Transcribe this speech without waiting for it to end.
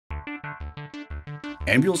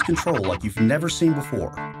ambulance control like you've never seen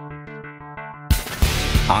before.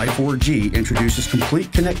 i4G introduces complete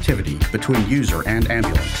connectivity between user and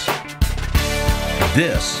ambulance.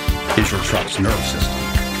 This is your truck's nerve system.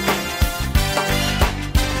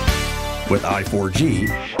 With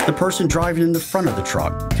i4G, the person driving in the front of the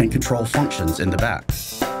truck can control functions in the back.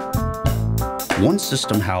 One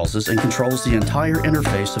system houses and controls the entire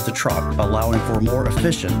interface of the truck, allowing for a more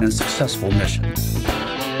efficient and successful mission.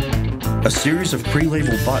 A series of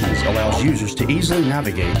pre-labeled buttons allows users to easily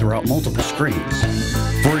navigate throughout multiple screens.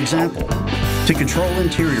 For example, to control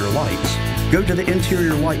interior lights, go to the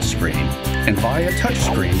interior light screen and via a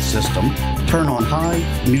touchscreen system, turn on high,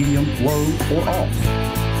 medium, low, or off.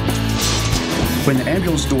 When the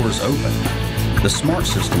ambulance door is open, the smart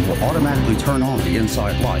system will automatically turn on the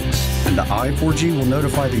inside lights, and the i4G will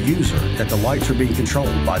notify the user that the lights are being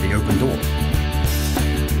controlled by the open door.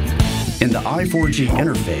 In the i4G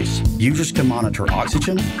interface, users can monitor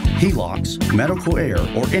oxygen, HELOCs, medical air,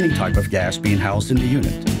 or any type of gas being housed in the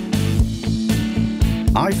unit.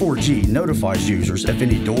 i4G notifies users if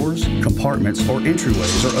any doors, compartments, or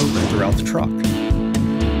entryways are open throughout the truck.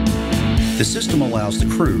 The system allows the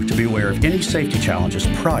crew to be aware of any safety challenges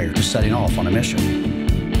prior to setting off on a mission.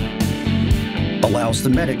 Allows the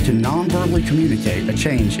medic to non-verbally communicate a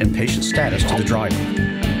change in patient status to the driver.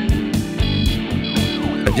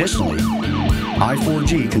 Additionally,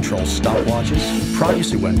 i4G controls stopwatches,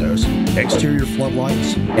 privacy windows, exterior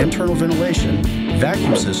floodlights, internal ventilation,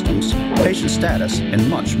 vacuum systems, patient status, and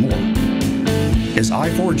much more. As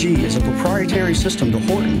i4G is a proprietary system to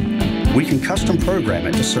Horton, we can custom program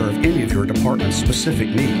it to serve any of your department's specific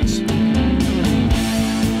needs.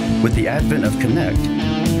 With the advent of Connect,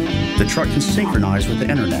 the truck can synchronize with the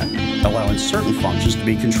internet, allowing certain functions to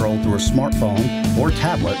be controlled through a smartphone or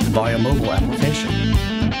tablet via mobile application,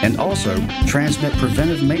 and also transmit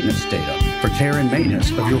preventive maintenance data for care and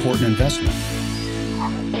maintenance of your Horton investment.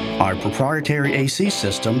 Our proprietary AC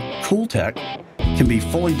system, CoolTech, can be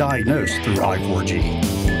fully diagnosed through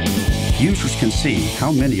i4G. Users can see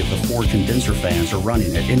how many of the 4 condenser fans are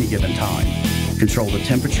running at any given time, control the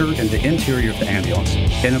temperature in the interior of the ambulance,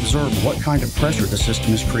 and observe what kind of pressure the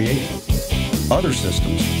system is creating. Other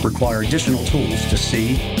systems require additional tools to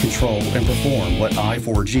see, control, and perform what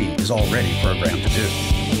i4G is already programmed to do.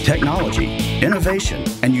 Technology, innovation,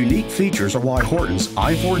 and unique features are why Horton's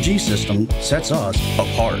i4G system sets us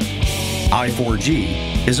apart.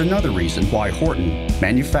 i4G is another reason why Horton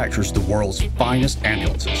manufactures the world's finest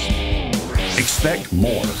ambulances. Expect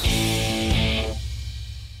more.